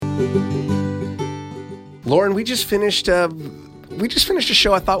Lauren, we just finished a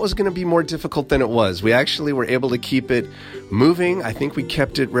show I thought was going to be more difficult than it was. We actually were able to keep it moving. I think we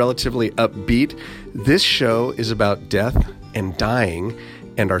kept it relatively upbeat. This show is about death and dying,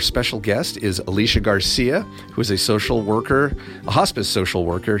 and our special guest is Alicia Garcia, who is a social worker, a hospice social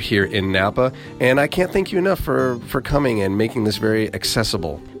worker here in Napa. And I can't thank you enough for coming and making this very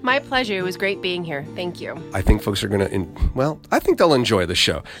accessible. My pleasure. It was great being here. Thank you. I think folks are going to, I think they'll enjoy the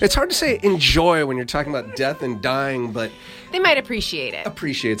show. It's hard to say enjoy when you're talking about death and dying, but they might appreciate it.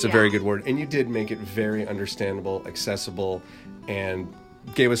 Appreciate's a very good word. And you did make it very understandable, accessible, and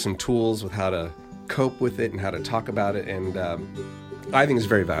gave us some tools with how to cope with it and how to talk about it. And I think it's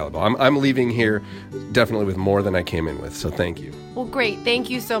very valuable. I'm leaving here definitely with more than I came in with, so thank you. Well, great. Thank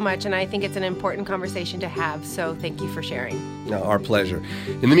you so much, and I think it's an important conversation to have, so thank you for sharing. No, our pleasure.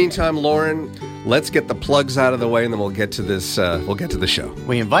 In the meantime, Lauren, let's get the plugs out of the way, and then we'll get to this. We'll get to the show.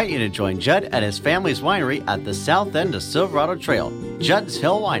 We invite you to join Judd at his family's winery at the south end of Silverado Trail. Judd's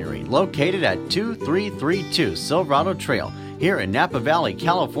Hill Winery, located at 2332 Silverado Trail, here in Napa Valley,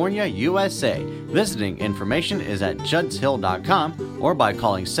 California, USA. Visiting information is at juddshill.com or by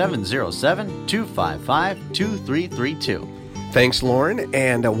calling 707-255-2332. Thanks, Lauren.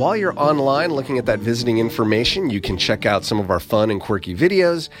 And while you're online looking at that visiting information, you can check out some of our fun and quirky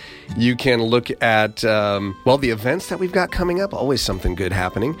videos. You can look at, the events that we've got coming up. Always something good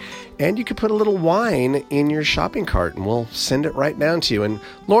happening. And you could put a little wine in your shopping cart, and we'll send it right down to you. And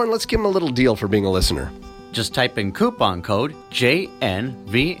Lauren, let's give them a little deal for being a listener. Just type in coupon code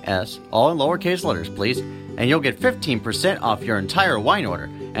JNVS, all in lowercase letters, please, and you'll get 15% off your entire wine order.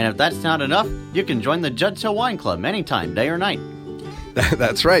 And if that's not enough, you can join the Judd's Hill Wine Club anytime, day or night.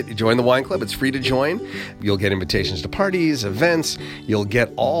 That's right. Join the wine club. It's free to join. You'll get invitations to parties, events. You'll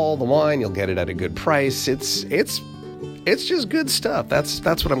get all the wine. You'll get it at a good price. It's just good stuff. That's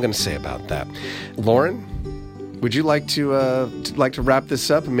what I'm going to say about that. Lauren, would you like to wrap this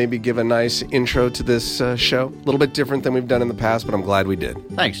up and maybe give a nice intro to this show? A little bit different than we've done in the past, but I'm glad we did.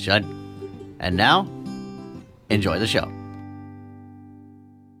 Thanks, Judd. And now, enjoy the show.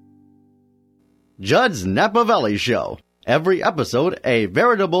 Judd's Napa Valley Show. Every episode, a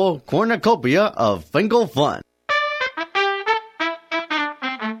veritable cornucopia of Finkel fun.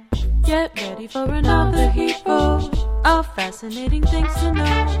 Get ready for another heapful of fascinating things to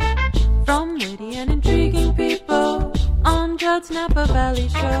know from witty and intriguing people on Judd's Napa Valley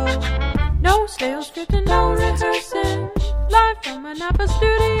Show. No stale script and no rehearsing, live from a Napa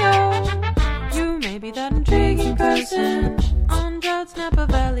studio. You may be that intriguing person on Judd's Napa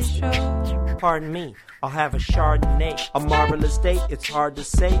Valley Show. Pardon me, I'll have a Chardonnay. A marvelous date, it's hard to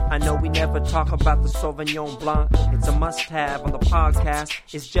say. I know we never talk about the Sauvignon Blanc. It's a must-have on the podcast.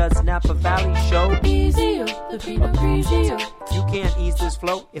 It's Judd's Napa Valley Show. Easy, the Pinot Grigio. You can't ease this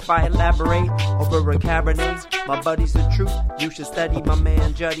flow if I elaborate over a Cabernet. My buddy's the truth. You should study my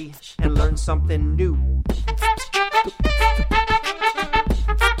man Juddy and learn something new.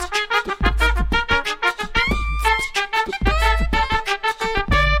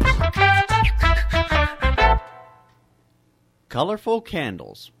 Colorful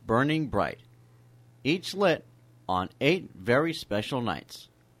candles burning bright, each lit on 8 very special nights.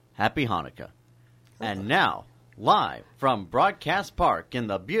 Happy Hanukkah. And now, live from Broadcast Park in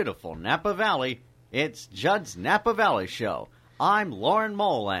the beautiful Napa Valley, it's Judd's Napa Valley Show. I'm Lauren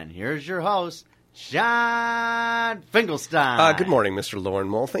Mole, and here's your host, John Finkelstein. Good morning, Mr. Lauren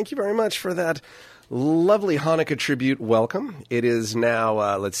Mole. Thank you very much for that lovely Hanukkah tribute welcome. It is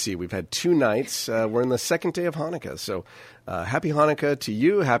now, we've had 2 nights. We're in the second day of Hanukkah, so happy Hanukkah to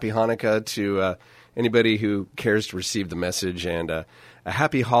you. Happy Hanukkah to anybody who cares to receive the message, and a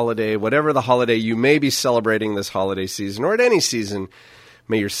happy holiday, whatever the holiday you may be celebrating this holiday season or at any season.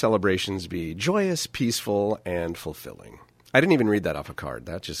 May your celebrations be joyous, peaceful, and fulfilling. I didn't even read that off a card.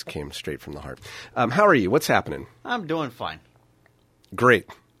 That just came straight from the heart. How are you? What's happening? I'm doing fine. Great.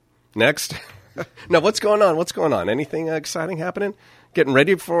 Next. Now, what's going on? What's going on? Anything exciting happening? Getting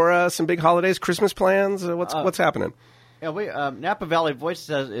ready for some big holidays, Christmas plans? What's happening? Yeah, we Napa Valley Voice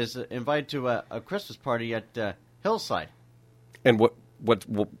is invited to a Christmas party at Hillside. And what's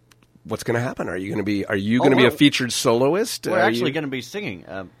going to happen? Are you going to be a featured soloist? We're actually going to be singing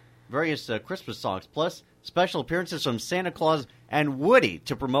various Christmas songs, plus special appearances from Santa Claus and Woody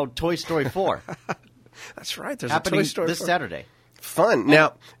to promote Toy Story 4. That's right. There's happening a Toy Story this 4. Saturday. Fun.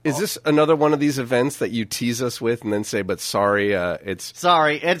 Now, is this another one of these events that you tease us with and then say, but sorry, it's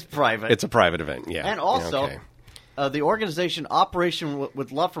private. It's a private event, yeah. And also, okay. The organization Operation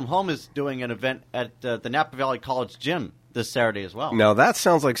with Love from Home is doing an event at the Napa Valley College Gym this Saturday as well. Now, that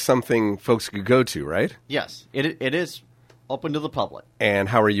sounds like something folks could go to, right? Yes, it is open to the public. And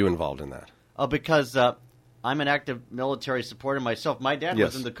how are you involved in that? Because I'm an active military supporter myself. My dad Yes.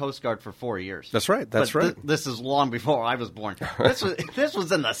 was in the Coast Guard for 4 years. That's right. That's But right. This is long before I was born. This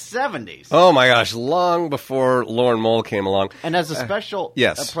was in the 70s. Oh my gosh, long before Lauren Mole came along. And as a special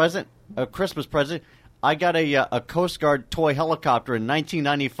yes. present, a Christmas present, I got a Coast Guard toy helicopter in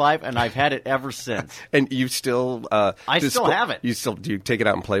 1995, and I've had it ever since. And you still I still have it. You still do you take it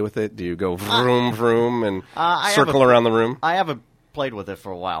out and play with it? Do you go vroom vroom and I circle around the room? I haven't played with it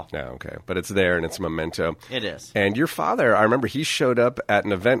for a while. No, okay. But it's there and it's a memento. It is. And your father, I remember he showed up at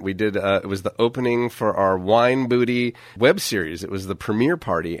an event we did. It was the opening for our Wine Booty web series. It was the premiere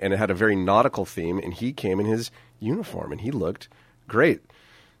party, and it had a very nautical theme, and he came in his uniform, and he looked great.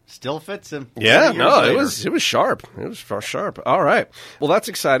 Still fits him. Yeah, 30 years no, later. it was sharp. It was sharp. All right. Well, that's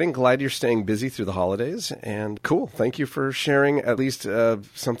exciting. Glad you're staying busy through the holidays. And cool. Thank you for sharing at least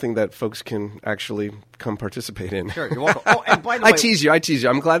something that folks can actually come participate in. Sure, you're welcome. Oh, and by the way, I tease you.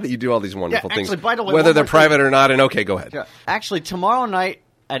 I'm glad that you do all these wonderful Yeah, things. actually, by the way, whether one they're more private or not. And okay, go ahead. Yeah. Actually, tomorrow night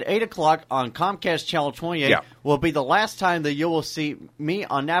at 8 o'clock on Comcast Channel 28 Yeah. will be the last time that you will see me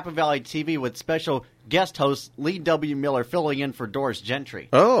on Napa Valley TV with special guest host Lee W. Miller filling in for Doris Gentry.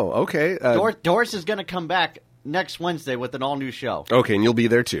 Oh, okay. Doris is going to come back next Wednesday with an all-new show. Okay, and you'll be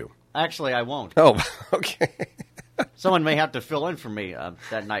there too. Actually, I won't. Oh, okay. Someone may have to fill in for me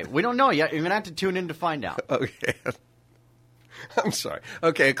that night. We don't know yet. You're going to have to tune in to find out. Okay. I'm sorry.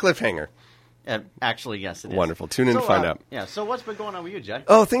 Okay, a cliffhanger. Actually, yes, it is. Wonderful. Tune in to find out. Yeah, so what's been going on with you, Jed?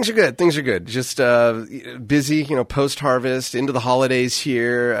 Oh, things are good. Things are good. Just busy, post-harvest, into the holidays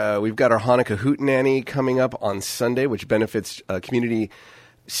here. We've got our Hanukkah Hootenanny coming up on Sunday, which benefits community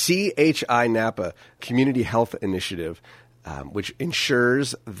CHI Napa, Community Health Initiative, which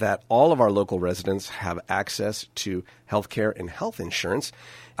ensures that all of our local residents have access to health care and health insurance.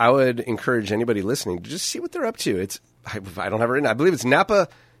 I would encourage anybody listening to just see what they're up to. I don't have it written. I believe it's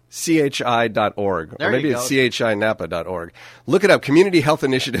NapaCHI.org, There or maybe you it's go. CHINapa.org. Look it up, Community Health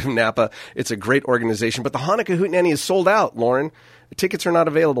Initiative Napa. It's a great organization, but the Hanukkah Hootenanny is sold out, Lauren. Tickets are not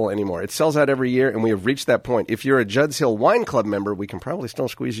available anymore. It sells out every year, and we have reached that point. If you're a Judd's Hill Wine Club member, we can probably still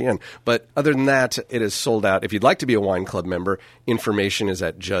squeeze you in. But other than that, it is sold out. If you'd like to be a wine club member, information is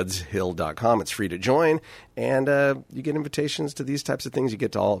at juddshill.com. It's free to join, and you get invitations to these types of things. You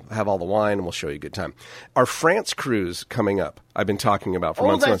get to have all the wine, and we'll show you a good time. Our France cruise coming up, I've been talking about for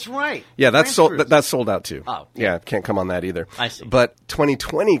months. That's right. Yeah, that's France sold. cruise. That's sold out too. Oh. Yeah, can't come on that either. I see. But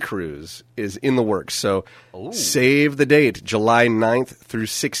 2020 cruise is in the works, so save the date, July 9th through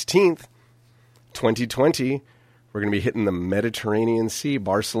 16th, 2020. We're going to be hitting the Mediterranean Sea,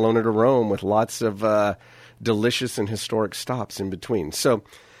 Barcelona to Rome, with lots of delicious and historic stops in between. So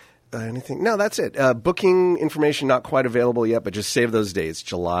anything? No, that's it. Booking information not quite available yet, but just save those dates,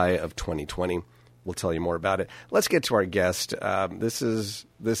 July of 2020. We'll tell you more about it. Let's get to our guest. This is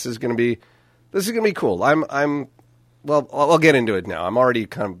going to be cool. Well, I'll get into it now. I'm already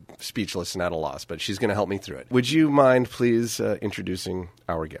kind of speechless and at a loss, but she's going to help me through it. Would you mind, please, introducing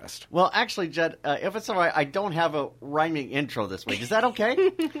our guest? Well, actually, Jed, if it's all right, I don't have a rhyming intro this week. Is that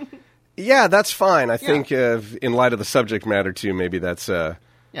okay? Yeah, that's fine. I think in light of the subject matter, too, maybe that's...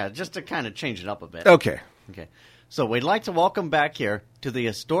 Yeah, just to kind of change it up a bit. Okay. Okay. So we'd like to welcome back here to the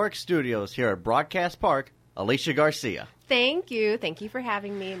historic studios here at Broadcast Park, Alicia Garcia. Thank you. Thank you for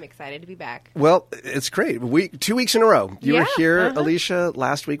having me. I'm excited to be back. Well, it's great. 2 weeks in a row. You were Yeah, here, Alicia.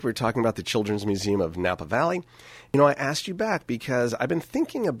 Last week we were talking about the Children's Museum of Napa Valley. I asked you back because I've been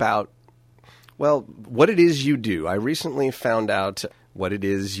thinking about, what it is you do. I recently found out what it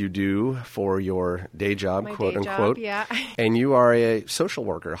is you do for your day job, My quote day unquote. job, yeah. And you are a social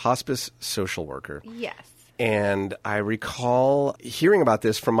worker, hospice social worker. Yes. And I recall hearing about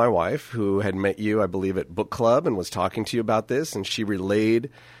this from my wife, who had met you, I believe, at book club and was talking to you about this. And she relayed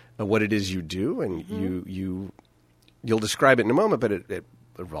what it is you do. And you'll describe it in a moment, but it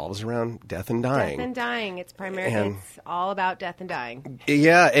revolves around death and dying. Death and dying. It's primarily And- it's all about death and dying.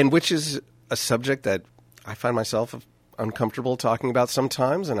 Yeah, and which is a subject that I find myself uncomfortable talking about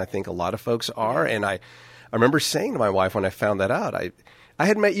sometimes, and I think a lot of folks are. And I remember saying to my wife when I found that out, I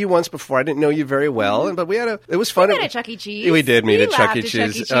had met you once before. I didn't know you very well, but it was fun. We met at Chuck E. Cheese. We did meet We at Chuck laughed E. at Chuck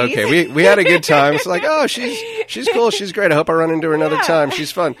E. Cheese. Cheese. Okay, we had a good time. It's like, oh, she's cool. She's great. I hope I run into her another Yeah. time.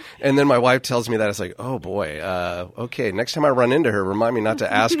 She's fun. And then my wife tells me that. It's like, oh, boy. Okay, next time I run into her, remind me not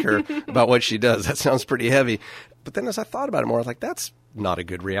to ask her about what she does. That sounds pretty heavy. But then as I thought about it more, I was like, that's not a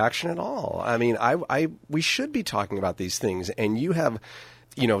good reaction at all. I mean, we should be talking about these things. And you have,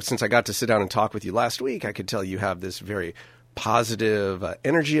 since I got to sit down and talk with you last week, I could tell you have this very positive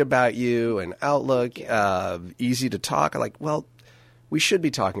energy about you and outlook, easy to talk. I'm like, well, we should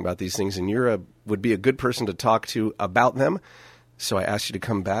be talking about these things, and would be a good person to talk to about them. So I asked you to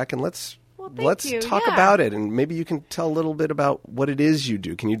come back, and let's you. talk Yeah. about it, and maybe you can tell a little bit about what it is you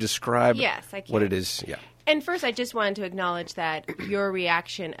do. Can you describe Yes, I can. what it is? Yeah. And first, I just wanted to acknowledge that your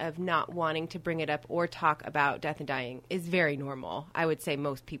reaction of not wanting to bring it up or talk about death and dying is very normal. I would say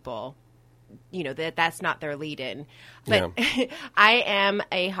most people, that's not their lead-in. But I am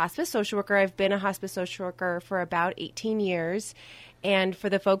a hospice social worker. I've been a hospice social worker for about 18 years. And for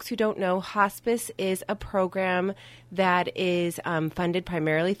the folks who don't know, hospice is a program that is funded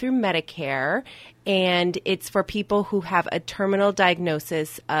primarily through Medicare, and it's for people who have a terminal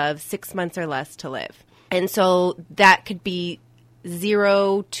diagnosis of 6 months or less to live. And so that could be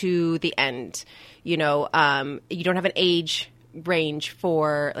 0 to the end. You don't have an age range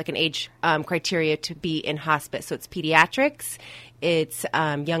for like an age criteria to be in hospice. So it's pediatrics, it's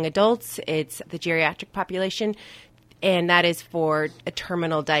young adults, it's the geriatric population, and that is for a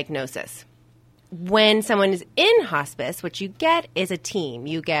terminal diagnosis. When someone is in hospice, what you get is a team.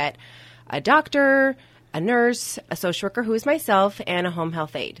 You get a doctor, a nurse, a social worker, who is myself, and a home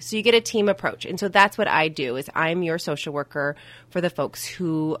health aide. So you get a team approach. And so that's what I do, is I'm your social worker for the folks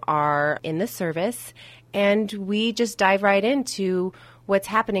who are in the service, and we just dive right into what's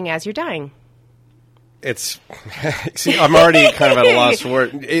happening as you're dying. See, I'm already kind of at a loss for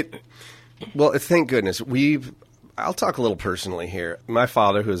it. Well, thank goodness. I'll talk a little personally here. My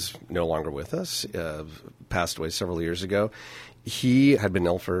father, who's no longer with us, passed away several years ago. He had been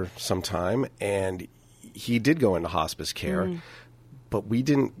ill for some time, and he did go into hospice care, but we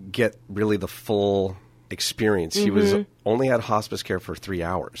didn't get really the full experience. He only had hospice care for 3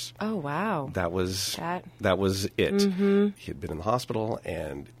 hours. Oh, wow. That was it. He had been in the hospital,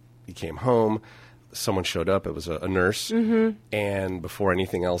 and he came home. Someone showed up. It was a nurse. And before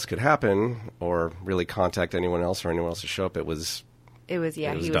anything else could happen or really contact anyone else or anyone else to show up, he was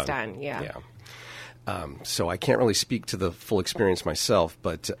done. Yeah. So I can't really speak to the full experience myself,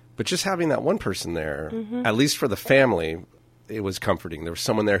 but just having that one person there, at least for the family, it was comforting. There was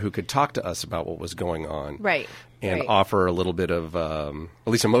someone there who could talk to us about what was going on. Right. And offer a little bit of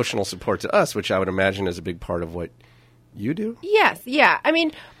at least emotional support to us, which I would imagine is a big part of what you do? Yes, yeah. I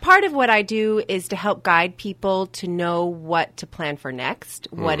mean, part of what I do is to help guide people to know what to plan for next.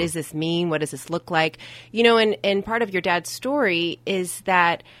 What does this mean? What does this look like? And part of your dad's story is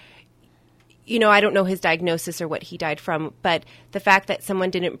that, I don't know his diagnosis or what he died from, but the fact that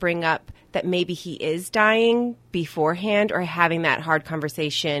someone didn't bring up that maybe he is dying beforehand or having that hard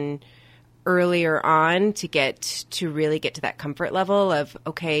conversation earlier on to really get to that comfort level of,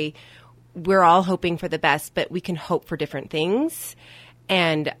 okay, we're all hoping for the best, but we can hope for different things.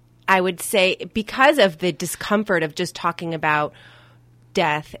 And I would say because of the discomfort of just talking about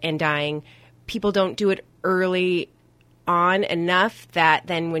death and dying, people don't do it early on enough that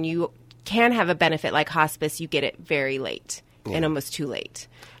then when you can have a benefit like hospice, you get it very late and almost too late.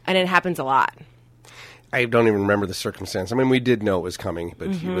 And it happens a lot. I don't even remember the circumstance. I mean, we did know it was coming,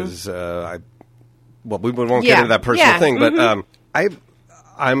 but he was, we won't get into that personal thing, but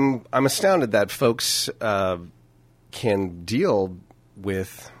I'm astounded that folks can deal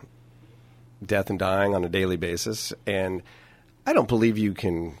with death and dying on a daily basis, and I don't believe you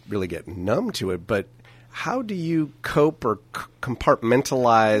can really get numb to it, but how do you cope or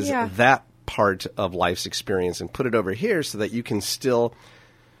compartmentalize that part of life's experience and put it over here so that you can still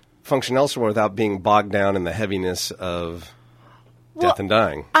function elsewhere without being bogged down in the heaviness of death and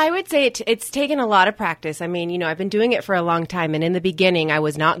dying? I would say it's taken a lot of practice. I mean, I've been doing it for a long time, and in the beginning, I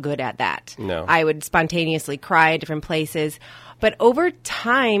was not good at that. No. I would spontaneously cry at different places. But over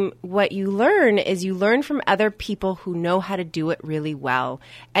time, what you learn is you learn from other people who know how to do it really well.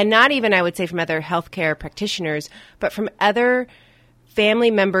 And not even, I would say, from other healthcare practitioners, but from other family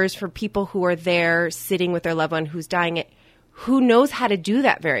members, for people who are there sitting with their loved one who's dying, who knows how to do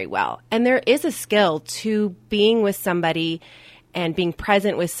that very well. And there is a skill to being with somebody and being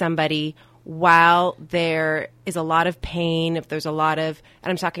present with somebody while there is a lot of pain, if there's a lot of,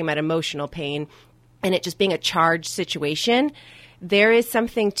 and I'm talking about emotional pain, and it just being a charged situation, there is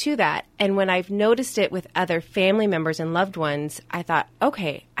something to that. And when I've noticed it with other family members and loved ones, I thought,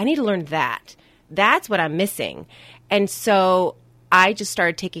 okay, I need to learn that. That's what I'm missing. And so I just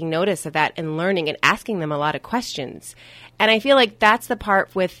started taking notice of that and learning and asking them a lot of questions. And I feel like that's the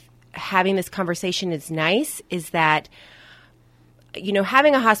part with having this conversation is nice, is that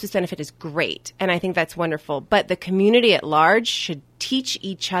having a hospice benefit is great, and I think that's wonderful. But the community at large should teach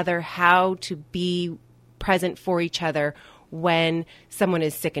each other how to be present for each other when someone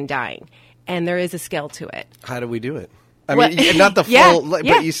is sick and dying. And there is a skill to it. How do we do it? I mean, not the full, but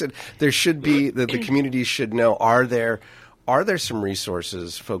you said there should be, the community should know, are there are there some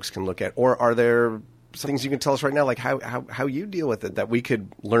resources folks can look at, or are there some things you can tell us right now, like how you deal with it that we could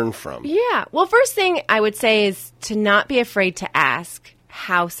learn from? Yeah. Well, first thing I would say is to not be afraid to ask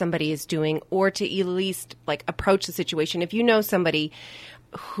how somebody is doing, or to at least like approach the situation. If you know somebody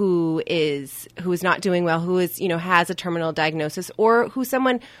who is not doing well, who is, has a terminal diagnosis, or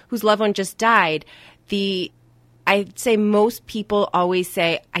someone whose loved one just died, I'd say most people always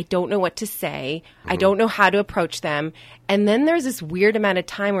say, I don't know what to say. I don't know how to approach them. And then there's this weird amount of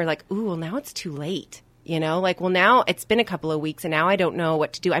time where like, ooh, well, now it's too late. Well, now it's been a couple of weeks and now I don't know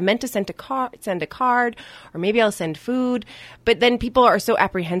what to do. I meant to send a card, or maybe I'll send food. But then people are so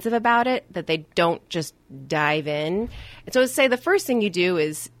apprehensive about it that they don't just dive in. And so I'd say the first thing you do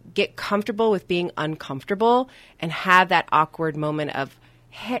is get comfortable with being uncomfortable and have that awkward moment of,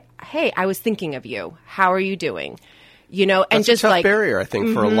 hey, I was thinking of you. How are you doing? And That's just a tough like barrier, I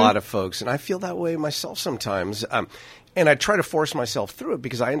think, for a lot of folks. And I feel that way myself sometimes. And I try to force myself through it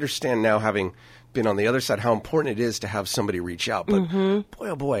because I understand now, having been on the other side, how important it is to have somebody reach out. But boy,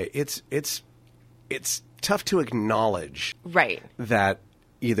 oh boy, it's tough to acknowledge that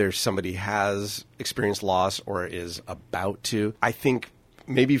either somebody has experienced loss or is about to. I think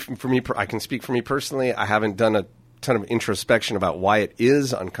maybe for me, I can speak for me personally. I haven't done a ton of introspection about why it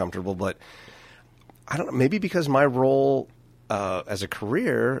is uncomfortable, but I don't know, maybe because my role as a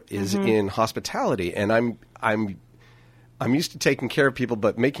career is in hospitality, and I'm used to taking care of people,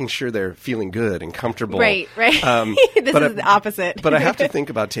 but making sure they're feeling good and comfortable. Right. This is the opposite. But I have to think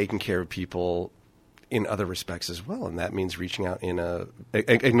about taking care of people in other respects as well, and that means reaching out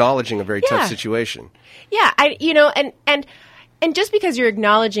acknowledging a very tough situation. Yeah, and just because you're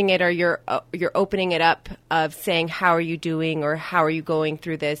acknowledging it, or you're opening it up of saying, how are you doing, or how are you going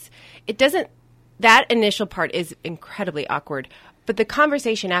through this, that initial part is incredibly awkward, but the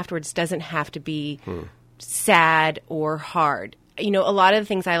conversation afterwards doesn't have to be sad or hard. A lot of the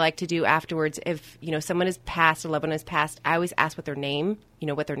things I like to do afterwards, if, someone has passed, a loved one has passed, I always ask what their name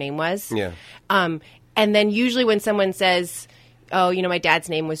was. Yeah. And then usually when someone says, oh, my dad's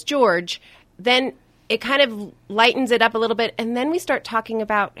name was George, then it kind of lightens it up a little bit. And then we start talking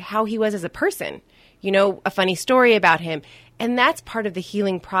about how he was as a person, a funny story about him. And that's part of the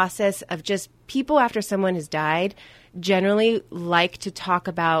healing process of just people after someone has died generally like to talk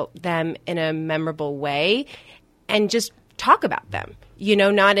about them in a memorable way and just talk about them,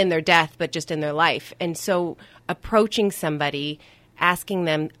 not in their death, but just in their life. And so approaching somebody, asking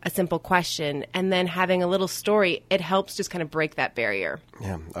them a simple question, and then having a little story, it helps just kind of break that barrier.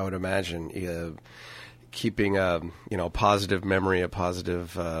 Yeah, I would imagine keeping a positive memory, positive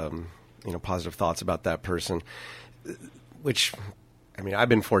thoughts about that person, which, I've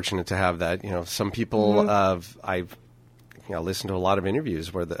been fortunate to have that. Some people I've listened to a lot of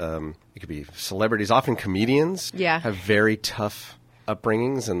interviews where it could be celebrities, often comedians, have very tough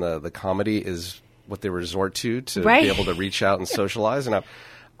upbringings, and the comedy is what they resort to be able to reach out and socialize. And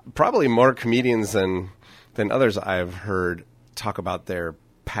probably more comedians than others I've heard talk about their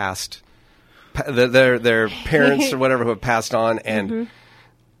past, their parents or whatever who have passed on, and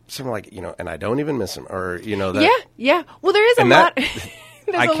something like, and I don't even miss them, or that. Yeah. Well, there is a lot.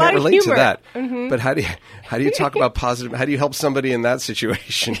 I can't relate to that. But how do you talk about positive? How do you help somebody in that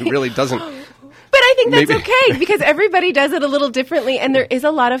situation who really doesn't? But I think that's okay, because everybody does it a little differently, and there's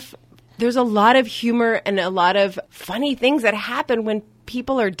a lot of humor and a lot of funny things that happen when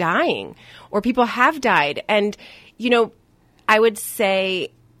people are dying or people have died. And I would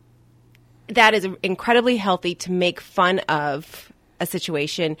say that is incredibly healthy to make fun of a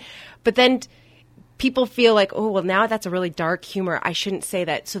situation, but then people feel like, oh, well, now that's a really dark humor, I shouldn't say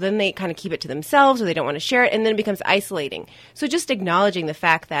that. So then they kind of keep it to themselves, or they don't want to share it, and then it becomes isolating. So just acknowledging the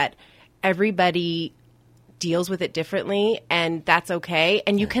fact that everybody deals with it differently, and that's okay,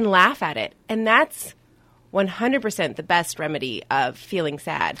 and you can laugh at it. And that's 100% the best remedy of feeling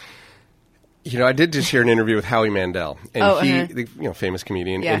sad. I did just hear an interview with Howie Mandel, and the famous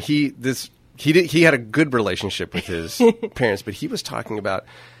comedian, and he had a good relationship with his parents, but he was talking about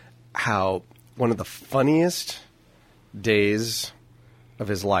how one of the funniest days of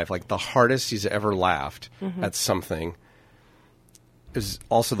his life, like the hardest he's ever laughed at something, is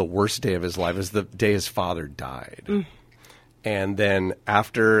also the worst day of his life, is the day his father died. And then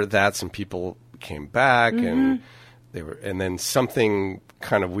after that, some people came back, and then something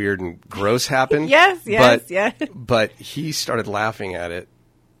kind of weird and gross happened. Yes. But he started laughing at it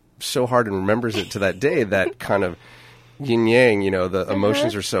so hard and remembers it to that day, that kind of yin yang, the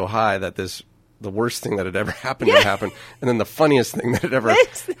emotions are so high that this the worst thing that had ever happened to happen, and then the funniest thing that had ever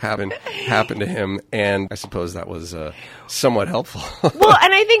happened to him. And I suppose that was somewhat helpful. Well,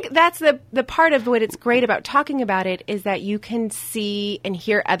 and I think that's the part of what it's great about talking about it is that you can see and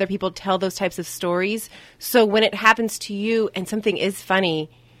hear other people tell those types of stories. So when it happens to you and something is funny,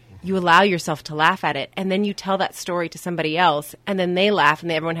 you allow yourself to laugh at it, and then you tell that story to somebody else, and then they laugh,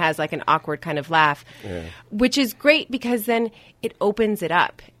 and everyone has like an awkward kind of laugh, which is great because then it opens it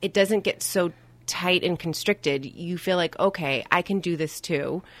up. It doesn't get so tight and constricted. You feel like, okay, I can do this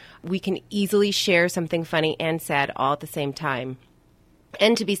too. We can easily share something funny and sad all at the same time.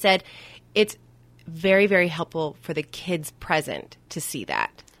 And to be said, it's very, very helpful for the kids present to see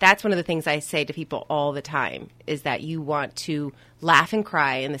that. That's one of the things I say to people all the time is that you want to laugh and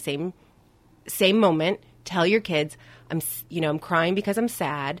cry in the same moment. Tell your kids, I'm crying because I'm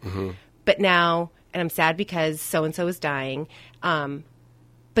sad, but now, and I'm sad because so-and-so is dying.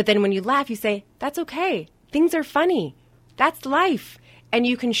 But then when you laugh, you say, that's okay. Things are funny. That's life. And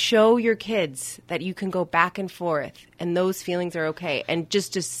you can show your kids that you can go back and forth and those feelings are okay. And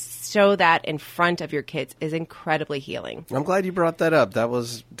just to show that in front of your kids is incredibly healing. I'm glad you brought that up. That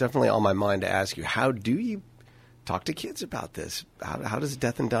was definitely on my mind to ask you. How do you talk to kids about this? How does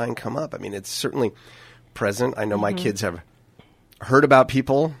death and dying come up? I mean, it's certainly present. I know my kids have heard about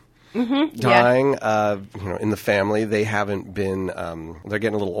people dying, in the family. They haven't been, they're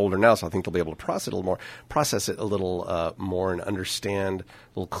getting a little older now, so I think they'll be able to process it a little more and understand a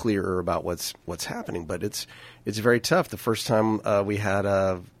little clearer about what's happening. But it's very tough. The first time we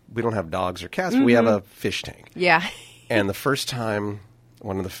don't have dogs or cats, but we have a fish tank. Yeah. And the first time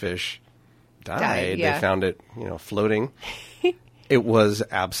one of the fish died, yeah. they found it, floating. It was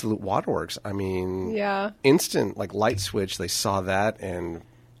absolute waterworks. I mean, instant, like light switch. They saw that and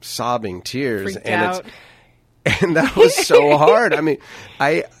sobbing tears. Freaked out. And that was so hard. I mean,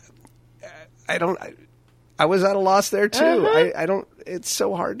 I was at a loss there too. It's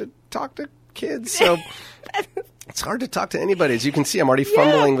so hard to talk to kids. So it's hard to talk to anybody. As you can see, I'm already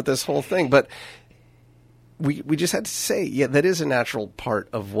fumbling with this whole thing, but we just had to say, that is a natural part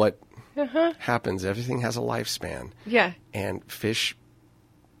of what happens. Everything has a lifespan. Yeah. And fish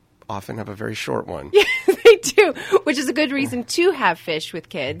often have a very short one. Yeah, they do, which is a good reason to have fish with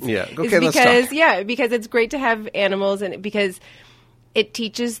kids. Yeah. Okay, let's talk. Because it's great to have animals and because it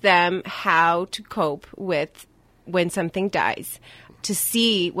teaches them how to cope with when something dies, to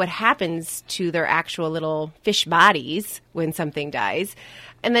see what happens to their actual little fish bodies when something dies,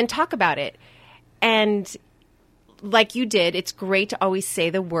 and then talk about it. And like you did, it's great to always say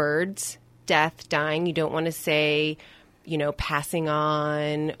the words death, dying. You don't want to say, passing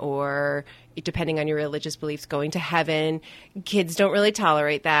on or, depending on your religious beliefs, going to heaven. Kids don't really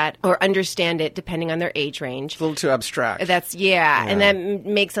tolerate that or understand it depending on their age range. It's a little too abstract. And that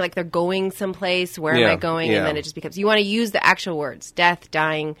makes it like they're going someplace. Where am I going? And then it just becomes, you want to use the actual words, death,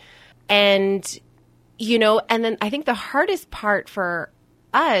 dying. And, and then I think the hardest part for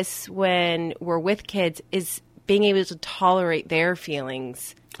us when we're with kids is being able to tolerate their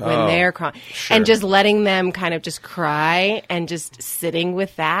feelings when they're crying and just letting them kind of just cry and just sitting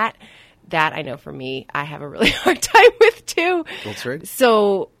with that I know for me, I have a really hard time with too. That's right.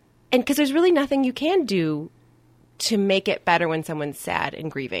 So, and because there's really nothing you can do to make it better when someone's sad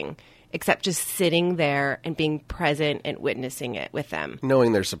and grieving, except just sitting there and being present and witnessing it with them.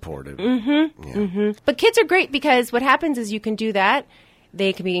 Knowing they're supportive. But kids are great because what happens is you can do that.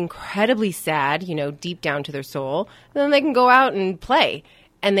 They can be incredibly sad, deep down to their soul. And then they can go out and play.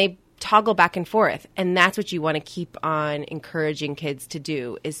 And they toggle back and forth. And that's what you want to keep on encouraging kids to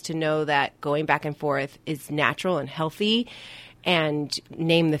do, is to know that going back and forth is natural and healthy, and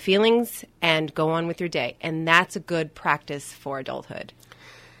name the feelings and go on with your day. And that's a good practice for adulthood.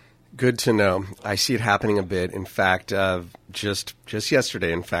 Good to know. I see it happening a bit. In fact, just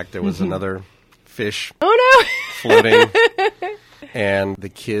yesterday, there was another fish floating. And the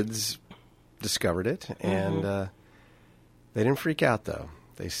kids discovered it, and they didn't freak out, though.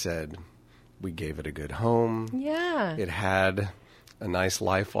 They said, we gave it a good home. Yeah. It had a nice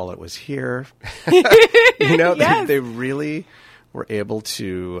life while it was here. Yes. They really were able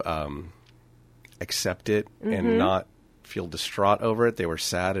to accept it and not feel distraught over it. They were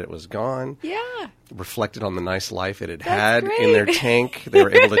sad it was gone. Yeah. Reflected on the nice life it had in their tank. They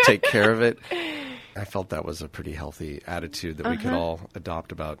were able to take care of it. I felt that was a pretty healthy attitude that we could all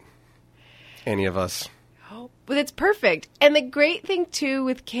adopt about any of us. Oh, but it's perfect. And the great thing, too,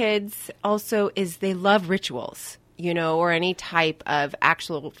 with kids also is they love rituals, or any type of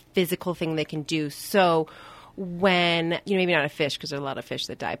actual physical thing they can do. So when, maybe not a fish because there are a lot of fish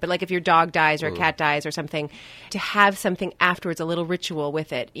that die, but like if your dog dies or a cat dies or something, to have something afterwards, a little ritual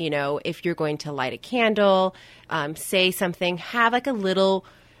with it. If you're going to light a candle, say something, have like a little.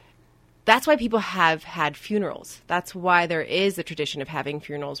 That's why people have had funerals. That's why there is a tradition of having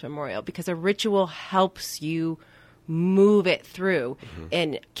funerals memorial, because a ritual helps you move it through.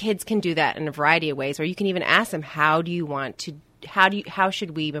 And kids can do that in a variety of ways, or you can even ask them, how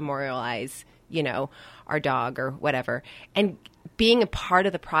should we memorialize, our dog or whatever. And being a part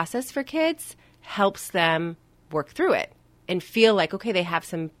of the process for kids helps them work through it and feel like, okay, they have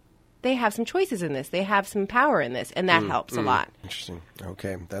some choices in this. They have some power in this, and that helps a lot. Interesting.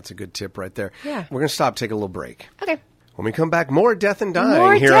 Okay, that's a good tip right there. Yeah. We're going to stop, take a little break. Okay. When we come back, more Death and Dying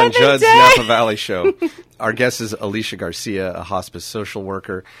More here on Death and Judd's Dying. Napa Valley Show. Our guest is Alicia Garcia, a hospice social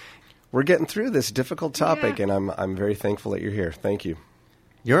worker. We're getting through this difficult topic, and I'm very thankful that you're here. Thank you.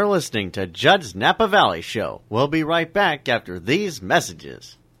 You're listening to Judd's Napa Valley Show. We'll be right back after these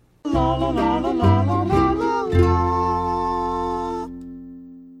messages.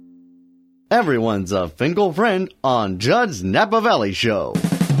 Everyone's a Finkel friend on Judd's Napa Valley Show.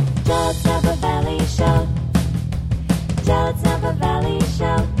 Judd's Napa Valley Show. Judd's Napa Valley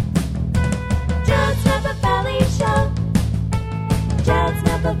Show. Judd's Napa Valley Show. Judd's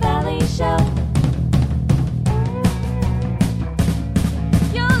Napa Valley Show.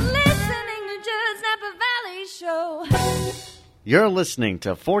 You're listening to Judd's Napa Valley Show. You're listening to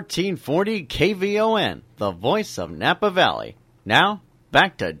 1440 KVON, the voice of Napa Valley. Now,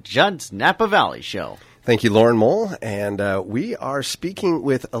 back to Judd's Napa Valley Show. Thank you, Lauren Mole. And we are speaking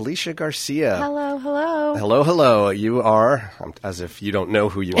with Alicia Garcia. Hello, hello. Hello, hello. You are, as if you don't know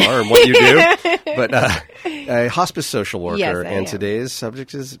who you are and what you do, but a hospice social worker. Yes, I and am. today's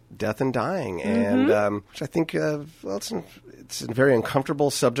subject is death and dying. And which I think, it's a very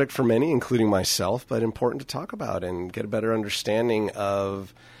uncomfortable subject for many, including myself, but important to talk about and get a better understanding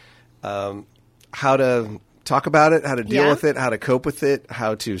of how to talk about it, how to deal with it, how to cope with it,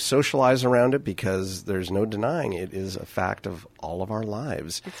 how to socialize around it, because there's no denying it is a fact of all of our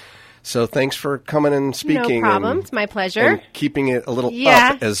lives. So thanks for coming and speaking. No problem. And, It's my pleasure. and keeping it a little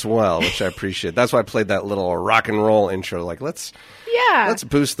Yeah. up as well, which I appreciate. That's why I played that little rock and roll intro. Like, let's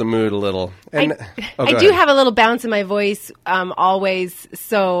boost the mood a little. And I do have a little bounce in my voice always,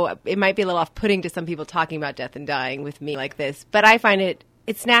 so it might be a little off-putting to some people talking about death and dying with me like this. But I find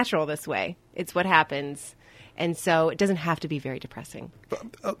it's natural this way. It's what happens. And so it doesn't have to be very depressing.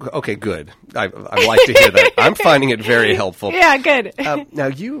 Okay, good. I like to hear that. I'm finding it very helpful. Yeah, good. Now,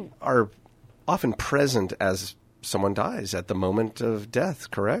 you are often present as someone dies at the moment of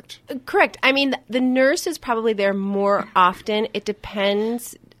death, correct? Correct. I mean, the nurse is probably there more often. It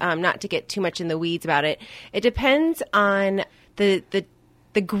depends, not to get too much in the weeds about it, it depends on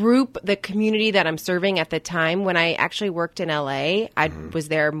the group, the community that I'm serving at the time. When I actually worked in LA, I was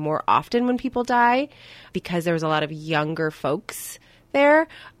there more often when people die because there was a lot of younger folks there.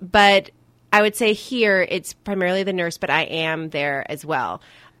 But I would say here it's primarily the nurse, but I am there as well.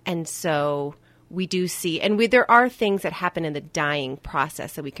 And so we do see, and there are things that happen in the dying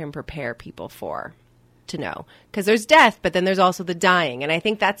process that we can prepare people for to know. Because there's death, but then there's also the dying. And I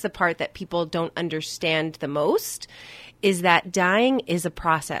think that's the part that people don't understand the most, is that dying is a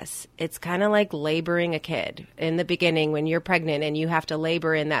process. It's kind of like laboring a kid. In the beginning, when you're pregnant and you have to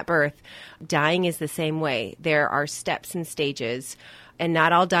labor in that birth, dying is the same way. There are steps and stages, and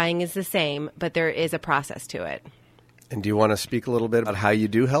not all dying is the same, but there is a process to it. And do you want to speak a little bit about how you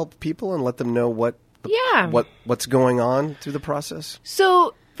do help people and let them know what's going on through the process?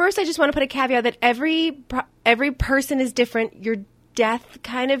 So first, I just want to put a caveat that every person is different. Your death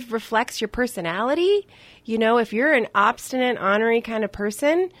kind of reflects your personality. You know, if you're an obstinate, ornery kind of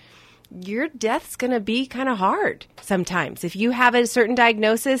person, your death's going to be kind of hard sometimes. If you have a certain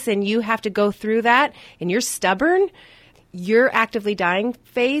diagnosis and you have to go through that and you're stubborn, your actively dying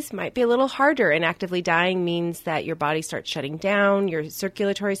phase might be a little harder. And actively dying means that your body starts shutting down, your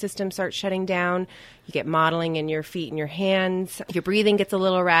circulatory system starts shutting down, you get mottling in your feet and your hands, your breathing gets a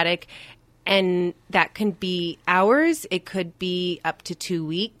little erratic, and that can be hours, it could be up to 2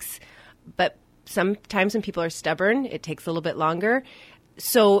 weeks, but sometimes when people are stubborn, it takes a little bit longer.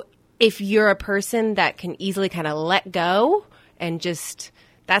 So if you're a person that can easily kind of let go and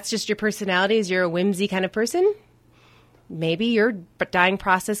that's just your personality, is you're a whimsy kind of person, maybe your dying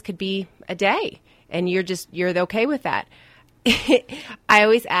process could be a day and you're okay with that. I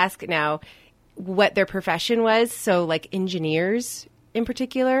always ask now what their profession was. So like engineers in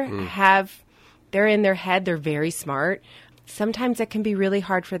particular they're in their head, they're very smart. Sometimes that can be really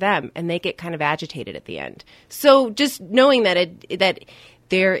hard for them and they get kind of agitated at the end. So just knowing that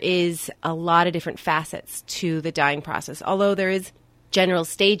there is a lot of different facets to the dying process. Although there is general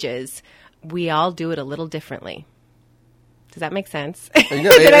stages, we all do it a little differently. Does that make sense?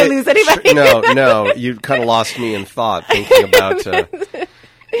 Did I lose anybody? No. You kind of lost me in thought thinking about the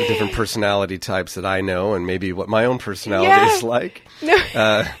different personality types that I know and maybe what my own personality is like. No.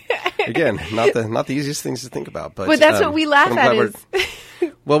 Again, not the easiest things to think about. But that's what we laugh at is...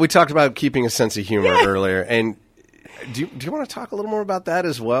 Well, we talked about keeping a sense of humor earlier. And do you want to talk a little more about that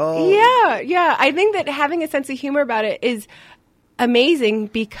as well? Yeah. I think that having a sense of humor about it is amazing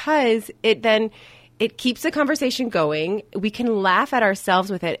because it keeps the conversation going. We can laugh at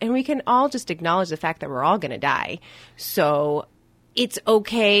ourselves with it, and we can all just acknowledge the fact that we're all going to die. So it's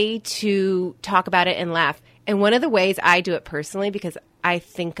okay to talk about it and laugh. And one of the ways I do it personally, because I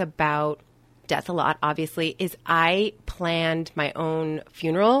think about death a lot, obviously, is I planned my own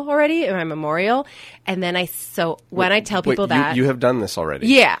funeral already and my memorial. And then I tell people that... You have done this already?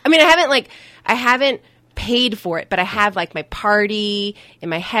 Yeah. I mean, I haven't paid for it, but I have like my party in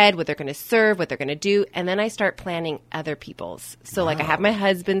my head, what they're going to serve, what they're going to do, and then I start planning other people's. So like I have my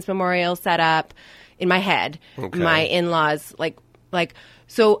husband's memorial set up in my head, my in-laws,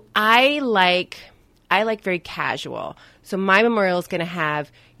 so I like very casual. So my memorial is going to have,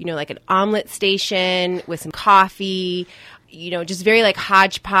 like an omelet station with some coffee, just very like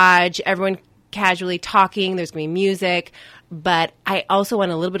hodgepodge, everyone casually talking, there's going to be music. But I also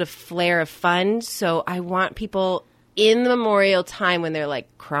want a little bit of flair of fun. So I want people in the memorial time when they're like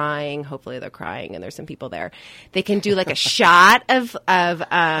crying, hopefully they're crying and there's some people there, they can do like a shot of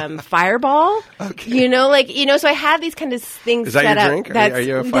Fireball. Okay. So I have these kind of things Is that set your up. Drink? Are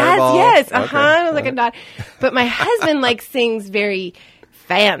you a Fireball? Yes. Okay. I was like a nod. But my husband sings very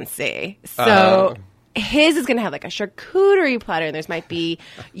fancy. So his is going to have like a charcuterie platter and there might be,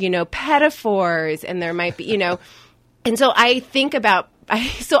 pedophores and there might be, And so I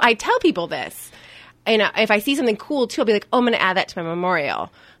tell people this. And if I see something cool, too, I'll be like, I'm going to add that to my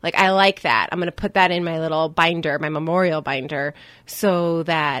memorial. Like, I like that. I'm going to put that in my little binder, my memorial binder, so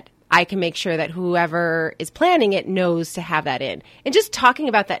that I can make sure that whoever is planning it knows to have that in. And just talking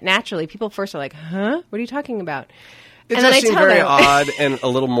about that naturally, people first are like, huh? What are you talking about? It does seem very odd and a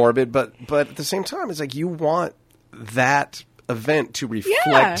little morbid, but at the same time, it's like you want that event to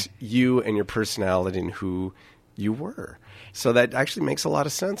reflect you and your personality and who you were. So that actually makes a lot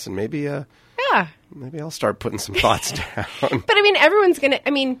of sense, and maybe I'll start putting some thoughts down. But I mean, everyone's going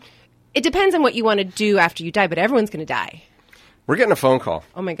to, it depends on what you want to do after you die, but everyone's going to die. We're getting a phone call.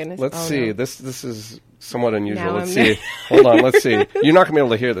 Oh my goodness. Let's see. No. This is somewhat unusual. Now Let's see. Hold on, let's see. You're not going to be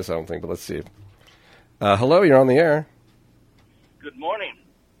able to hear this, I don't think, but let's see. Hello, you're on the air. Good morning.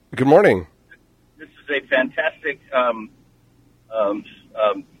 Good morning. This is a fantastic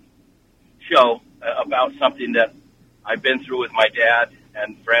show about something that I've been through with my dad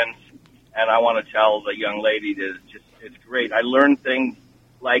and friends, and I want to tell the young lady that it's great. I learned things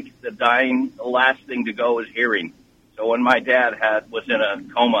like the last thing to go is hearing. So when my dad was in a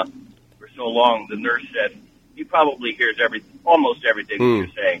coma for so long, the nurse said he probably hears almost everything that you're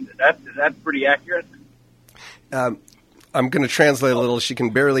saying. Is that pretty accurate? I'm going to translate a little. She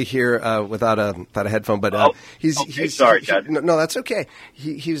can barely hear without a headphone, but he's sorry, Dad. No, that's okay.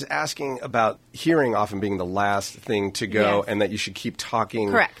 He was asking about hearing often being the last thing to go, and that you should keep talking.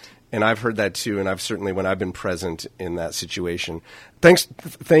 Correct. And I've heard that too, and I've certainly when I've been present in that situation.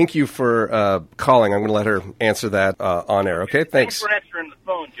 Thank you for calling. I'm going to let her answer that on air. Okay, thanks. Thanks for answering the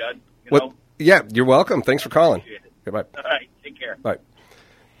phone, Judd. Yeah, you're welcome. Thanks for calling. Goodbye. All right, take care. Bye.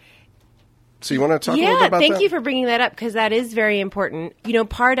 So you want to talk a little bit about that? Yeah, thank you for bringing that up because that is very important.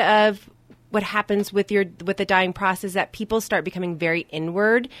 Part of what happens with the dying process is that people start becoming very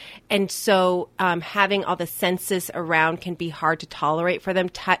inward, and so having all the senses around can be hard to tolerate for them.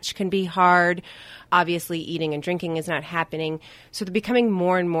 Touch can be hard. Obviously, eating and drinking is not happening, so they're becoming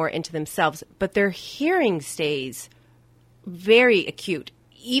more and more into themselves. But their hearing stays very acute.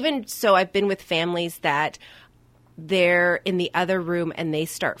 Even so, I've been with families that they're in the other room and they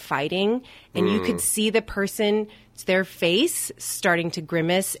start fighting and you could see the person, their face starting to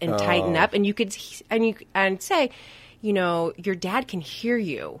grimace and tighten up, and you could say, your dad can hear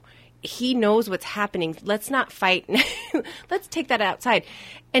you. He knows what's happening. Let's not fight. Let's take that outside.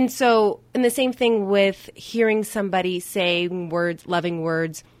 And so, and the same thing with hearing somebody saying words, loving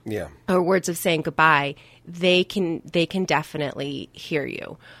words, or words of saying goodbye, they can definitely hear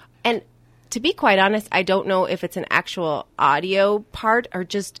you. And to be quite honest, I don't know if it's an actual audio part or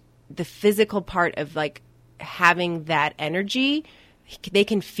just the physical part of like having that energy. They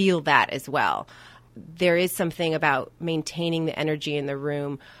can feel that as well. There is something about maintaining the energy in the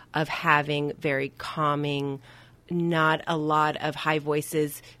room of having very calming not a lot of high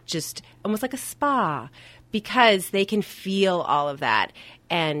voices, just almost like a spa, because they can feel all of that.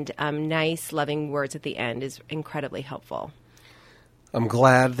 And nice, loving words at the end is incredibly helpful. I'm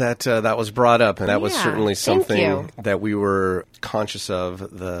glad that that was brought up, and that was Yeah, certainly thank something you. that we were conscious of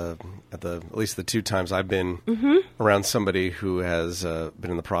at least the 2 times I've been around somebody who has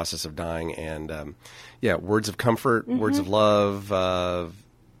been in the process of dying, and words of comfort, words of love,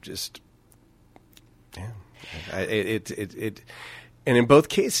 just and in both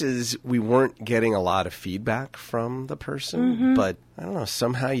cases, we weren't getting a lot of feedback from the person, but I don't know,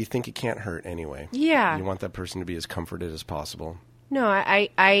 somehow you think it can't hurt anyway. Yeah. You want that person to be as comforted as possible. No,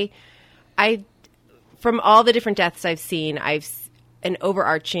 I from all the different deaths I've seen, an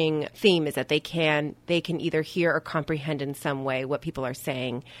overarching theme is that they can either hear or comprehend in some way what people are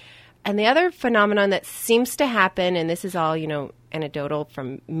saying. And the other phenomenon that seems to happen, and this is all, anecdotal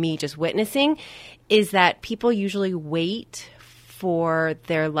from me just witnessing, is that people usually wait for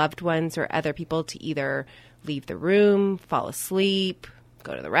their loved ones or other people to either leave the room, fall asleep,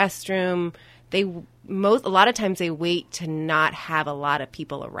 go to the restroom. A lot of times they wait to not have a lot of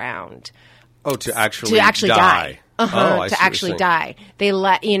people around. Oh, to actually die. Oh, I see what to you're actually saying. die. They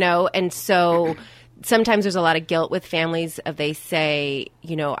and so sometimes there's a lot of guilt with families of they say,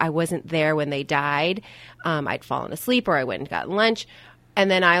 I wasn't there when they died. I'd fallen asleep or I went and got lunch. And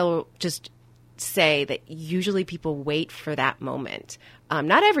then I'll just say that usually people wait for that moment.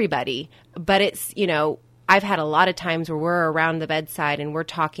 Not everybody, but it's, I've had a lot of times where we're around the bedside and we're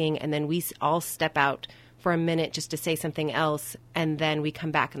talking and then we all step out for a minute just to say something else, and then we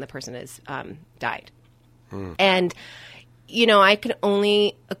come back and the person has died. And, I can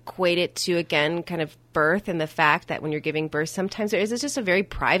only equate it to, again, kind of birth and the fact that when you're giving birth, sometimes it's just a very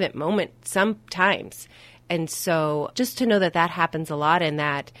private moment sometimes. And so just to know that that happens a lot and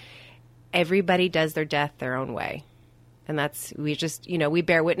that everybody does their death their own way. And we just, we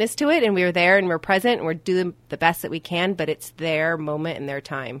bear witness to it and we're there and we're present and we're doing the best that we can, but it's their moment and their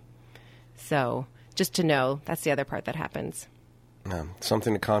time. So just to know, that's the other part that happens.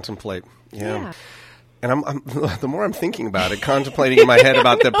 Something to contemplate. Yeah. And I'm the more I'm thinking about it, contemplating in my head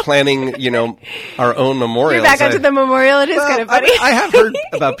about the planning, our own memorials. You're back onto the memorial. It is kind of funny. I have heard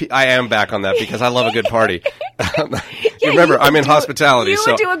about. I am back on that because I love a good party. Remember, I'm in hospitality, You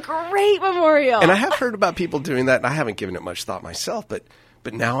would do a great memorial. And I have heard about people doing that, and I haven't given it much thought myself, but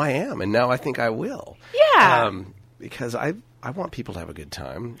now I am, and now I think I will. Yeah. Because I want people to have a good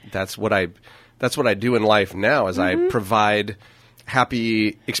time. That's what I do in life now. Is I provide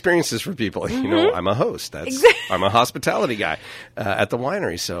happy experiences for people. I'm a host. I'm a hospitality guy at the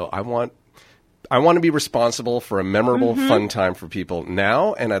winery, so I want to be responsible for a memorable, fun time for people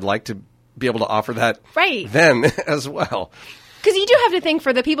now, and I'd like to be able to offer that then as well. Because you do have to think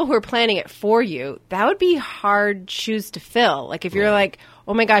for the people who are planning it for you, that would be hard shoes to fill. Like if you're like,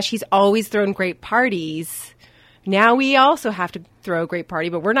 oh my gosh, he's always thrown great parties. Now we also have to throw a great party,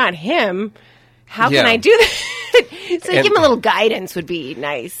 but we're not him. How can I do that? So give him a little guidance would be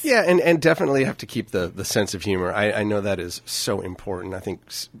nice. Yeah, and definitely have to keep the sense of humor. I know that is so important. I think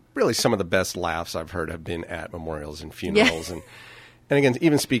really some of the best laughs I've heard have been at memorials and funerals. Yeah. And again,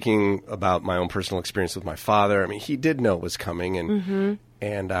 even speaking about my own personal experience with my father, I mean, he did know it was coming.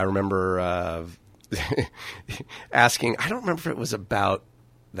 And I remember asking, I don't remember if it was about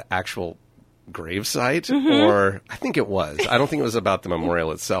the actual gravesite or I think it was. I don't think it was about the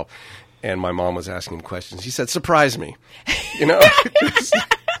memorial itself. And my mom was asking him questions. He said, "Surprise me." That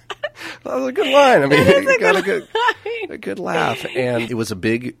was a good line. I mean, he got a good laugh. And it was a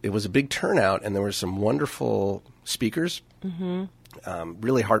big turnout, and there were some wonderful speakers,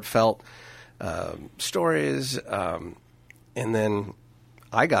 really heartfelt stories. And then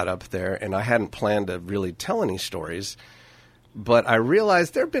I got up there, and I hadn't planned to really tell any stories. But I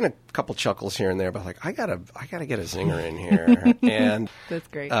realized there have been a couple chuckles here and there, but I gotta get a zinger in here, and that's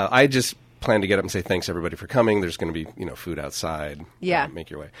great. I just plan to get up and say thanks everybody for coming. There's going to be food outside. Yeah, make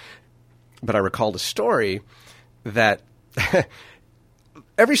your way. But I recalled a story that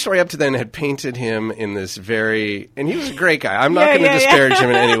every story up to then had painted him in this and he was a great guy. I'm not going to disparage him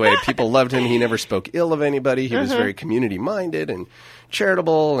in any way. People loved him. He never spoke ill of anybody. He was very community minded and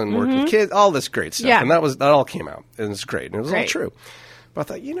charitable and worked with kids, all this great stuff. Yeah. And that all came out. And it's great. And it was all true. But I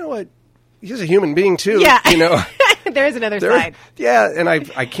thought, you know what? He's a human being too. Yeah. There is another side. Yeah, and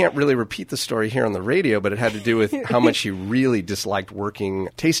I can't really repeat the story here on the radio, but it had to do with how much he really disliked working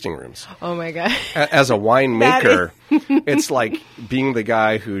tasting rooms. Oh my God. As a winemaker, it's like being the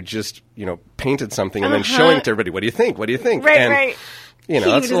guy who just, painted something and then showing it to everybody. What do you think? What do you think? Right, and, right.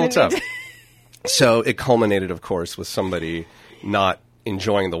 That's a little tough. So it culminated, of course, with somebody not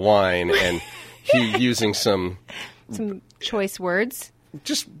enjoying the wine and he using some choice words.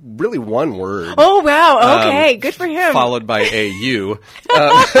 just really one word. Oh, wow. Okay. Good for him. Followed by a U.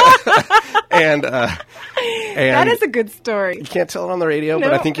 And That is a good story. you can't tell it on the radio, but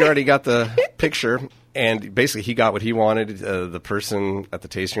No. I think you already got the picture. And basically, he got what he wanted. The person at the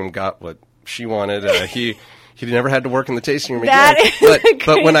tasting room got what she wanted. He never had to work in the tasting room That again. is a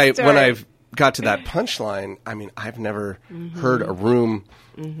But when great I story. got to that punchline, I mean, I've never heard a room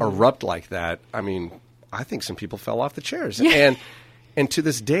erupt like that. I mean, I think some people fell off the chairs. And to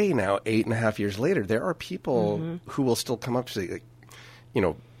this day now, 8.5 years later, there are people who will still come up to say,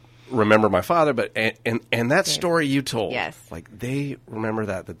 like, remember my father, but and that story you told, Yes. like they remember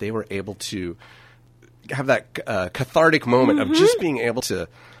that they were able to have that cathartic moment of just being able to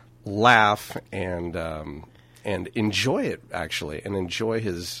laugh and enjoy it actually, and enjoy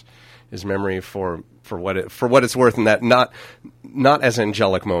his memory for what it's worth, and that not as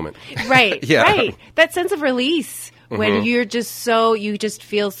angelic moment. Right. Yeah. Right. That sense of release when you just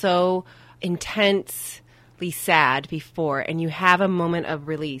feel so intensely sad before, and you have a moment of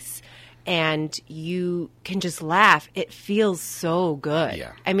release and you can just laugh. It feels so good.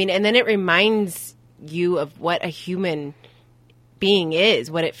 Yeah. I mean, and then it reminds you of what a human being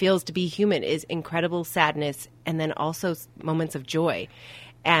is, what it feels to be human is incredible sadness and then also moments of joy.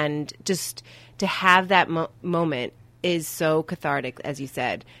 And just to have that moment is so cathartic, as you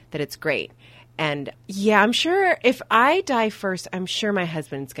said, that it's great. And yeah, I'm sure if I die first, I'm sure my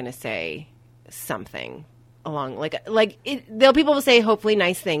husband's going to say something along people will say hopefully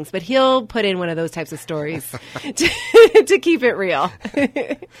nice things, but he'll put in one of those types of stories to keep it real.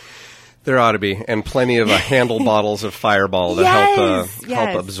 There ought to be, and plenty of handle bottles of Fireball to Yes, yes.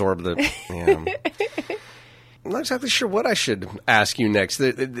 help absorb the. Yeah. I'm not exactly sure what I should ask you next.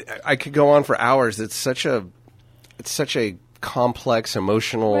 I could go on for hours. It's such a complex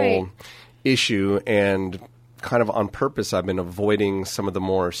emotional Right. issue, and kind of on purpose, I've been avoiding some of the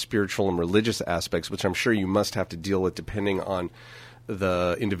more spiritual and religious aspects, which I'm sure you must have to deal with depending on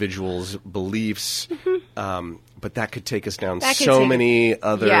the individual's beliefs. But that could take us down many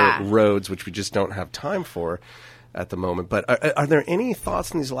other roads, which we just don't have time for at the moment. But are there any thoughts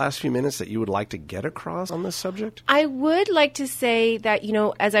in these last few minutes that you would like to get across on this subject? I would like to say that,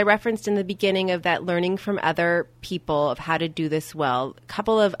 as I referenced in the beginning of that learning from other people of how to do this well,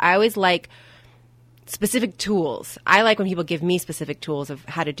 I always like specific tools. I like when people give me specific tools of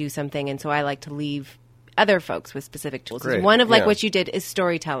how to do something, and so I like to leave other folks with specific tools. Great. One of Yeah. what you did is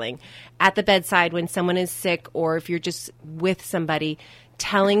storytelling. At the bedside when someone is sick, or if you're just with somebody,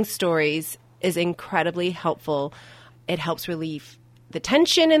 telling stories is incredibly helpful. It helps relieve the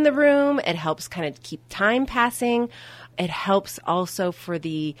tension in the room. It helps kind of keep time passing. It helps also for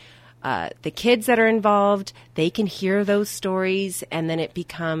the kids that are involved. They can hear those stories, and then it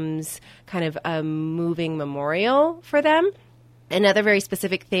becomes kind of a moving memorial for them. Another very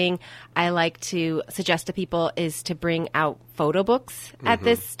specific thing I like to suggest to people is to bring out photo books at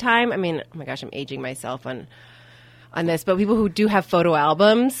this time. I mean, oh my gosh, I'm aging myself on this, but people who do have photo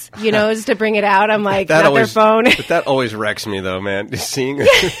albums, just to bring it out, I'm like, not their phone. But that always wrecks me, though, man. Seeing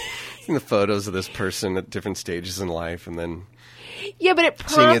the photos of this person at different stages in life, and then Yeah, but it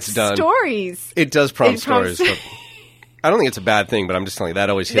prompts it's done. stories. it does prompt stories. But I don't think it's a bad thing, but I'm just telling you, that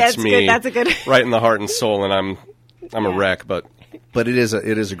always hits That's me good. That's a good- right in the heart and soul, and I'm a wreck. But it is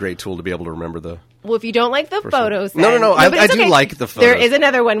a great tool to be able to remember the. Well, if you don't like the photos, No, then, I but it's do okay. like the photos. There is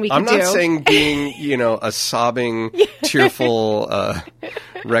another one we I'm can do. not saying being, a sobbing, tearful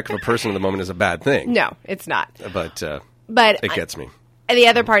wreck of a person at the moment is a bad thing. No, it's not. But But it gets me. And the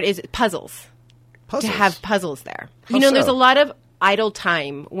other part is puzzles. Puzzles. To have puzzles there. How There's so? a lot of idle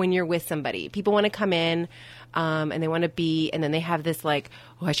time when you're with somebody. People want to come in and they want to be, and then they have this I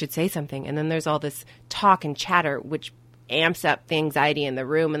should say something. And then there's all this talk and chatter, which amps up the anxiety in the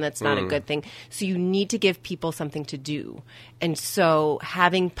room, and that's not a good thing. So you need to give people something to do. And so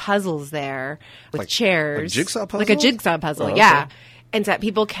having puzzles there with chairs. a jigsaw puzzle? Like a jigsaw puzzle, Oh, yeah. okay. And so that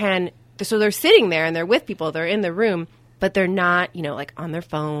people so they're sitting there and they're with people, they're in the room, but they're not, on their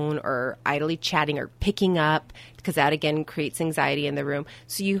phone or idly chatting or picking up, because that again creates anxiety in the room.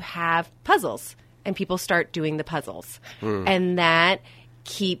 So you have puzzles and people start doing the puzzles. And that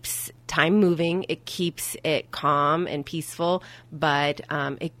keeps time moving. It keeps it calm and peaceful, but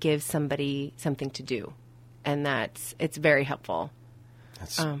it gives somebody something to do. And it's very helpful.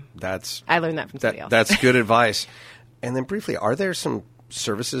 That's I learned that from somebody else. That's good advice. And then briefly, are there some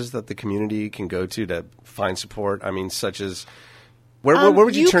services that the community can go to find support? I mean, such as where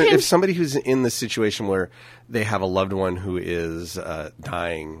would you turn if somebody who's in the situation where they have a loved one who is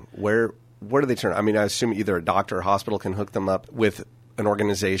dying? Where do they turn? I mean, I assume either a doctor or hospital can hook them up with an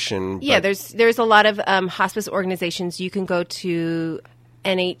organization. Yeah, but- there's a lot of hospice organizations. You can go to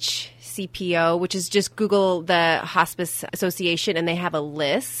NHCPO, which is just Google the Hospice Association, and they have a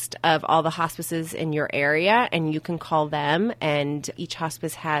list of all the hospices in your area, and you can call them, and each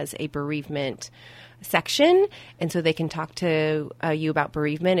hospice has a bereavement section, and so they can talk to you about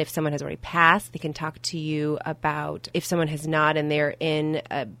bereavement. If someone has already passed, they can talk to you about if someone has not and they're in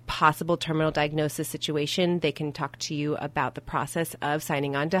a possible terminal diagnosis situation, they can talk to you about the process of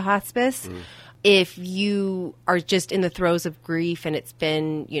signing on to hospice. If you are just in the throes of grief and it's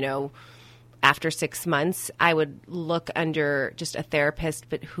been, after 6 months, I would look under just a therapist,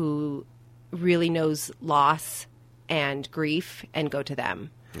 but who really knows loss and grief, and go to them.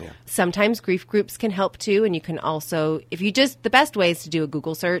 Yeah. Sometimes grief groups can help too, and you can also, the best way is to do a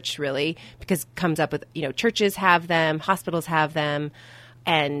Google search, really, because it comes up with, churches have them, hospitals have them,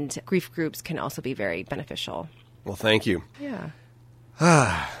 and grief groups can also be very beneficial. Well, thank you. Yeah.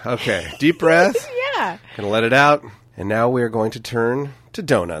 Okay, deep breath. Yeah. Gonna let it out. And now we're going to turn to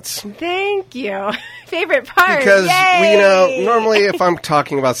donuts. Thank you. Favorite part. Because, Yay! normally if I'm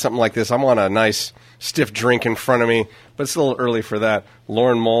talking about something like this, I want a nice stiff drink in front of me, but it's a little early for that.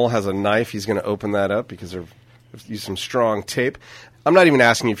 Lauren Mole has a knife. He's going to open that up because they've used some strong tape. I'm not even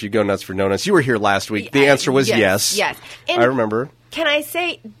asking you if you go nuts for donuts. You were here last week. The answer was yes. Yes. I remember. Can I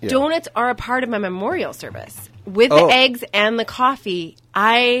say Yeah. donuts are a part of my memorial service. With Oh. the eggs and the coffee,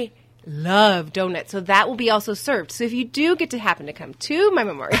 I love donuts. So that will be also served. So if you do get to happen to come to my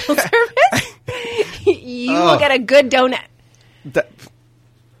memorial service, you will get a good donut.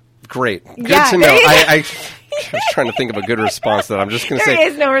 Great. Good Yeah, to there know. you go. I was trying to think of a good response that I'm just going to say. There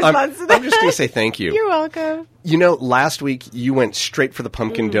is no response to that. I'm just going to say thank you. You're welcome. Last week you went straight for the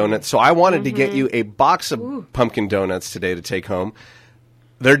pumpkin donut, so I wanted to get you a box of pumpkin donuts today to take home.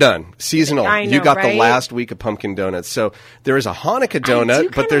 They're done. Seasonal. I know, you got the right? last week of pumpkin donuts. So there is a Hanukkah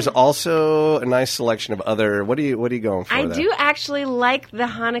donut, but there's also a nice selection of other. What are you going for? I there? do actually like the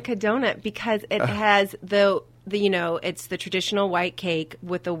Hanukkah donut because it has it's the traditional white cake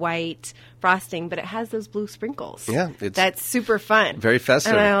with the white frosting, but it has those blue sprinkles. Yeah, that's super fun. Very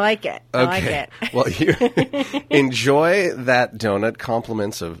festive. And I like it. I like Okay. it. Well, you enjoy that donut.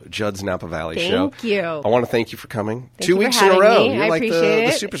 Compliments of Judd's Napa Valley Show. Thank you. I want to thank you for coming. Thank 2 you for weeks in a having row. me. You're I like the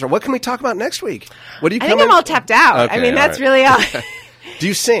appreciate it. superstar. What can we talk about next week? What do you I come think I'm in- all tapped out. Okay, that's all really all. Do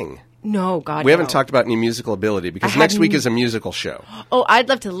you sing? No, God, We haven't no. talked about any musical ability because I next week hadn't- is a musical show. Oh, I'd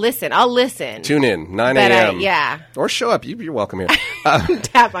love to listen. I'll listen. Tune in, 9 But a.m. yeah. Or show up. You're welcome here.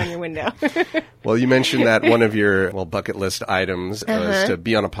 Tap on your window. Well, you mentioned that one of your bucket list items was to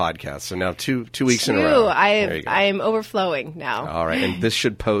be on a podcast. So now two weeks in a row. There you go. I am overflowing now. All right, and this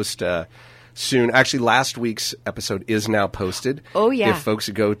should post soon. Actually, last week's episode is now posted. Oh, yeah. If folks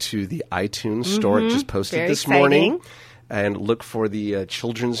go to the iTunes store, it just posted Very this morning, exciting. and look for the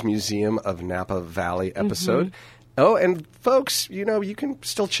Children's Museum of Napa Valley episode. Mm-hmm. Oh, and folks, you can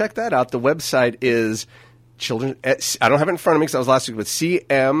still check that out. The website is Children. I don't have it in front of me because that was last week, but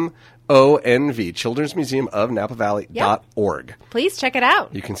CMONV, Children's Museum of Napa Valley.org. Please check it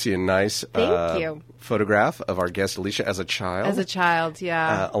out. You can see a nice Thank you. photograph of our guest Alicia as a child. As a child,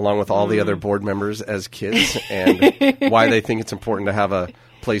 yeah. Along with all the other board members as kids, and why they think it's important to have a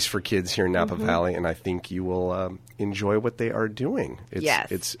place for kids here in Napa Valley. And I think you will enjoy what they are doing.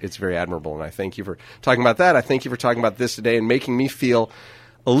 Yes. It's very admirable, and I thank you for talking about that. I thank you for talking about this today and making me feel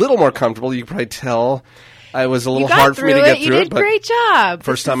a little more comfortable. You can probably tell it was a little got hard for me to through get it. through You it. did But great job.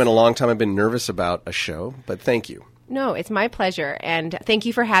 first time in a long time I've been nervous about a show, but thank you. No, it's my pleasure. And thank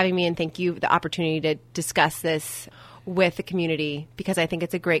you for having me, and thank you for the opportunity to discuss this with the community, because I think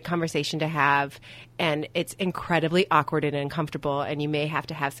it's a great conversation to have, and it's incredibly awkward and uncomfortable, and you may have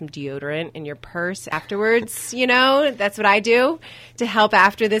to have some deodorant in your purse afterwards. That's what I do to help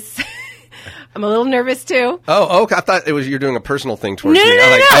after this. I'm a little nervous too. Oh, okay. I thought it was you're doing a personal thing towards No, me. no,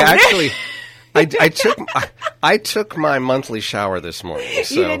 I'm like, no. I actually, I took my monthly shower this morning,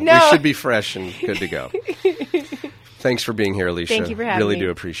 so didn't we know. should be fresh and good to go. Thanks for being here, Alicia. Thank you for having really me. do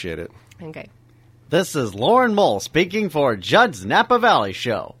appreciate it. Okay. This is Lauren Mole speaking for Judd's Napa Valley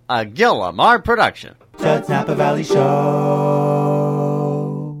Show, a Gil Lamar production. Judd's Napa Valley Show.